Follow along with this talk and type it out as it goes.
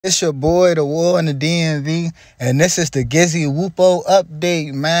It's your boy, the War in the DMV, and this is the Gizwop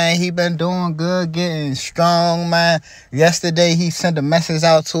update, man. He been doing good, getting strong, man. Yesterday, he sent a message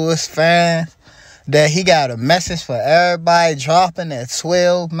out to his fans that he got a message for everybody dropping at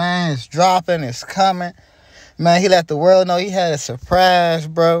 12, man. It's dropping, it's coming. Man, he let the world know he had a surprise,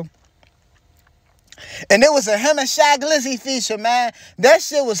 bro. And it was a him and Shy Glizzy feature, man. That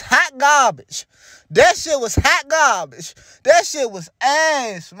shit was hot garbage. That shit was hot garbage. That shit was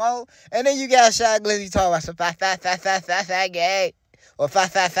ass, mo. And then you got Shy Glizzy talking about some fat gay. Or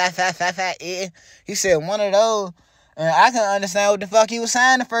fat, yeah. He said one of those. And I can understand what the fuck he was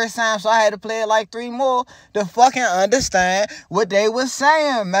saying the first time, so I had to play it like 3 more to fucking understand what they was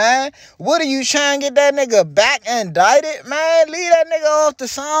saying, man. What are you trying to get that nigga back indicted, man? Leave that nigga off the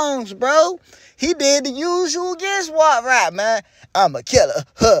songs, bro. He did the usual Gizwop rap, man. I'm a killer,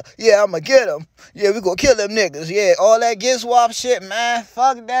 yeah, I'ma get him. Yeah, we gonna kill them niggas. Yeah, all that Gizwop shit, man.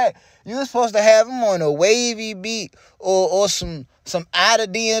 Fuck that. You was supposed to have him on a wavy beat or some out of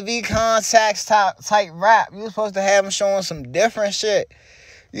DMV contacts type rap. You was supposed to have him showing some different shit.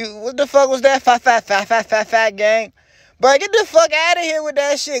 What the fuck was that? Fat gang. Bro, get the fuck out of here with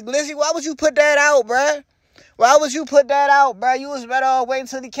that shit, Glizzy. Why would you put that out, bro? Why would you put that out, bro? You was better off waiting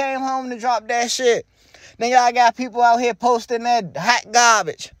until he came home to drop that shit. Then y'all got people out here posting that hot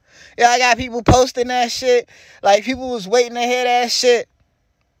garbage. Y'all got people posting that shit. Like, people was waiting to hear that shit.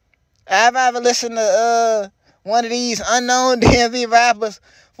 I've ever listened to one of these unknown DMV rappers.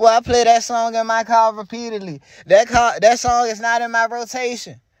 Well, I play that song in my car repeatedly. That song is not in my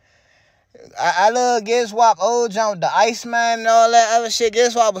rotation. I love Gizwop, Old Jump, the Iceman, and all that other shit.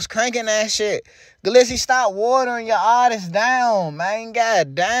 Gizwop was cranking that shit. Glizzy, stop watering your artists down, man.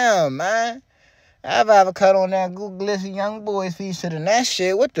 God damn, man. I've ever cut on that Glizzy Young Boys feature and that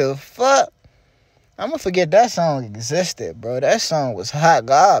shit. What the fuck? I'm gonna forget that song existed, bro. That song was hot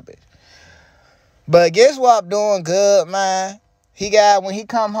garbage. But Gizwop doing good, man. When he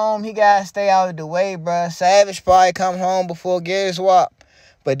come home, he gotta stay out of the way, bro. Savage probably come home before Gizwop.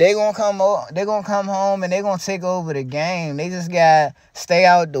 But they gonna come home and they gonna take over the game. They just gotta stay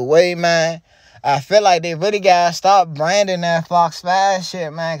out the way, man. I feel like they really gotta stop branding that Fox 5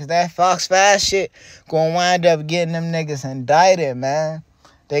 shit, man. Because that Fox 5 shit gonna wind up getting them niggas indicted, man.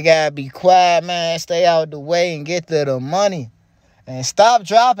 They gotta be quiet, man. Stay out the way and get to the money. And stop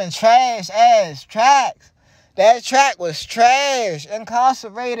dropping trash-ass tracks. That track was trash.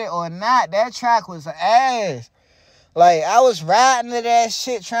 Incarcerated or not, that track was ass. Like, I was riding to that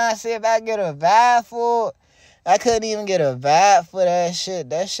shit trying to see if I could get a vibe for it. I couldn't even get a vibe for that shit.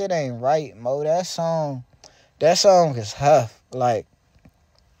 That shit ain't right, mo. That song is huff. Like,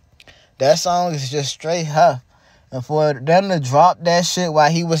 that song is just straight huff. And for them to drop that shit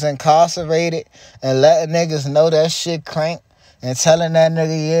while he was incarcerated and letting niggas know that shit crank and telling that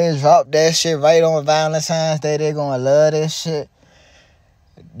nigga, yeah, drop that shit right on Valentine's Day, they gonna love this shit,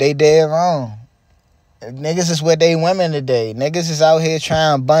 they dead wrong. Niggas is with they women today. Niggas is out here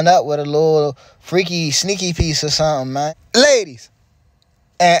trying to bun up with a little freaky, sneaky piece or something, man. Ladies,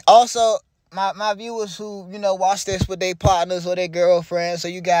 and also my viewers who, watch this with their partners or their girlfriends, so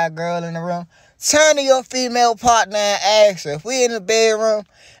you got a girl in the room, turn to your female partner and ask her, if we in the bedroom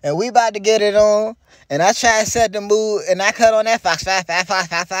and we about to get it on, and I try to set the mood, and I cut on that Fox 5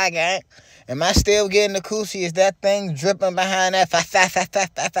 gang, am I still getting the coochie? Is that thing dripping behind that Fox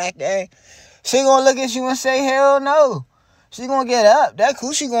gang? She gonna look at you and say, hell no. She gonna get up. That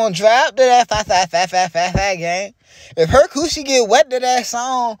coochie gonna drop to that fat gang. If her coochie get wet to that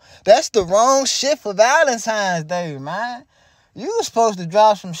song, that's the wrong shit for Valentine's Day, man. You was supposed to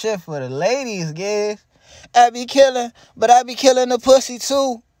drop some shit for the ladies, Giz. I be killing, but I be killing the pussy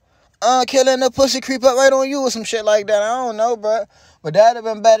too. Killing the pussy creep up right on you or some shit like that. I don't know, bro. But that'd have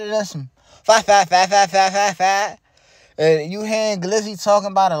been better than some fat. And you hearing Glizzy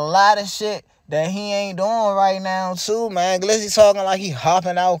talking about a lot of shit that he ain't doing right now, too, man. Glizzy talking like he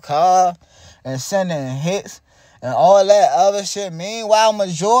hopping out cars and sending hits and all that other shit. Meanwhile,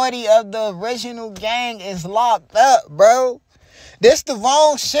 majority of the original gang is locked up, bro. This the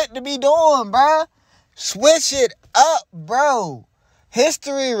wrong shit to be doing, bro. Switch it up, bro.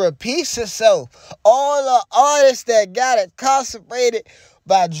 History repeats itself. All the artists that got incarcerated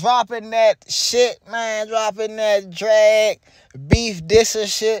by dropping that shit, man, dropping that drag, beef, this and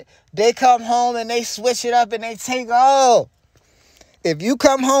shit, they come home and they switch it up and they take off. If you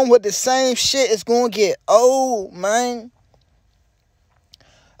come home with the same shit, it's going to get old, man.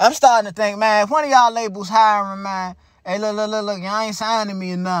 I'm starting to think, man, if one of y'all labels hiring, man, Hey, look, y'all ain't signing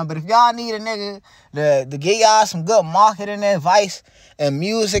me or nothing. But if y'all need a nigga to give y'all some good marketing advice and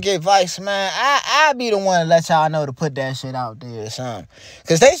music advice, man, I be the one to let y'all know to put that shit out there or something.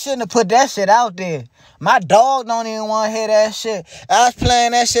 Because they shouldn't have put that shit out there. My dog don't even want to hear that shit. I was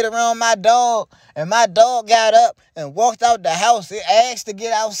playing that shit around my dog, and my dog got up and walked out the house. It asked to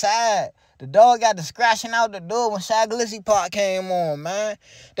get outside. The dog got to scratching out the door when Gizwop Park came on, man.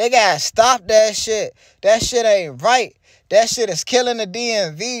 They got to stop that shit. That shit ain't right. That shit is killing the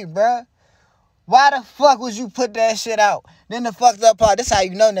DMV, bruh. Why the fuck would you put that shit out? Then the fucked up part, this how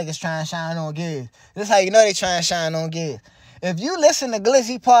you know niggas trying to shine on Giz. This how you know they trying to shine on Giz. If you listen to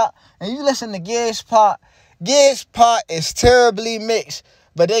Gizwop Park and you listen to Giz Park is terribly mixed.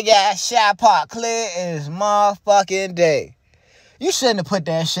 But they got Shy Park clear as motherfucking day. You shouldn't have put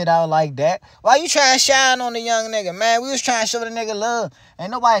that shit out like that. Why you trying to shine on the young nigga, man? We was trying to show the nigga love. Ain't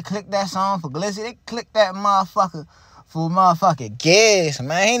nobody clicked that song for Glizzy. They clicked that motherfucker for motherfucking Giz,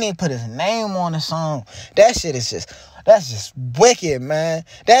 man. He didn't put his name on the song. That's just wicked, man.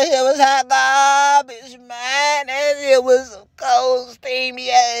 That shit was hot garbage, man. That shit was cold,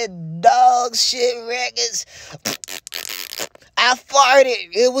 steamy ass dog shit records. I farted.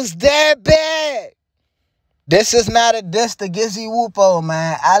 It was that bad. This is not a diss to Gizwop,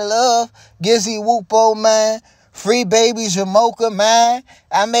 man. I love Gizwop, man. Free Baby Jamocha, man.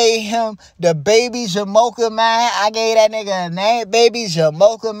 I made him the Baby Jamocha, man. I gave that nigga a name, Baby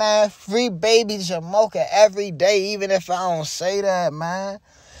Jamocha, man. Free Baby Jamocha every day, even if I don't say that, man.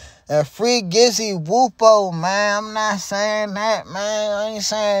 And free Gizwop, man. I'm not saying that, man. I ain't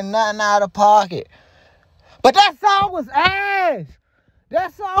saying nothing out of pocket. But that song was ass.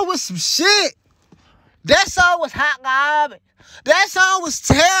 That song was some shit. That song was hot garbage. That song was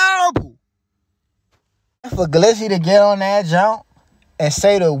terrible. For Glizzy to get on that jump and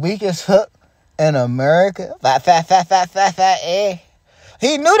say the weakest hook in America,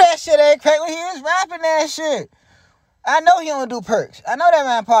 he knew that shit ain't crack when he was rapping that shit. I know he don't do perks. I know that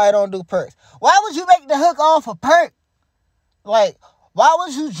man probably don't do perks. Why would you make the hook off a perk? Like, why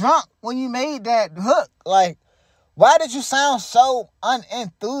was you drunk when you made that hook? Like, why did you sound so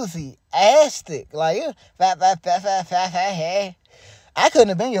unenthusiastic? Like, hey. I couldn't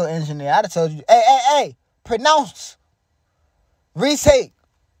have been your engineer. I'd have told you, hey, pronounce. Retake.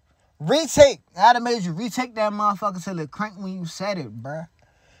 I'd have made you retake that motherfucker till it cranked when you said it, bruh.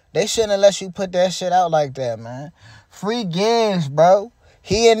 They shouldn't have let you put that shit out like that, man. Free Giz, bro.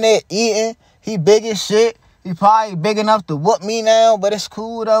 He in there eating. He big as shit. He probably big enough to whoop me now, but it's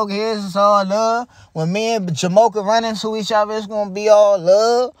cool, though. Giz is all love. When me and Jamocha run into each other, it's going to be all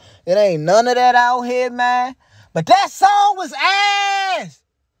love. It ain't none of that out here, man. But that song was ass.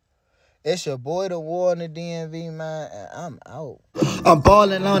 It's your boy, the War in the DMV, man, and I'm out. I'm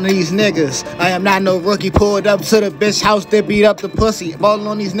balling on these niggas. I am not no rookie. Pulled up to the bitch house that beat up the pussy. Balling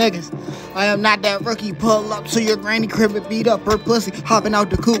on these niggas. I am not that rookie. Pull up to your granny crib and beat up her pussy. Hopping out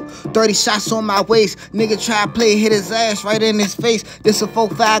the coupe. 30 shots on my waist. Nigga try to play, hit his ass right in his face. This a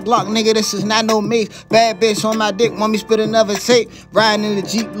 4.5 Glock, nigga. This is not no mace. Bad bitch on my dick. Want me spit another tape. Riding in the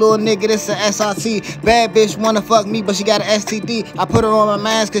Jeep, little nigga. This a SRT. Bad bitch wanna fuck me, but she got an STD. I put her on my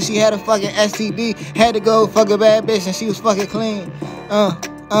mask cause she had a fucking STD. Had to go fuck a bad bitch and she was fucking clean.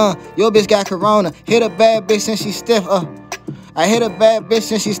 Your bitch got corona. Hit a bad bitch and she stiff. I hit a bad bitch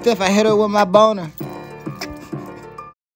and she stiff. I hit her with my boner.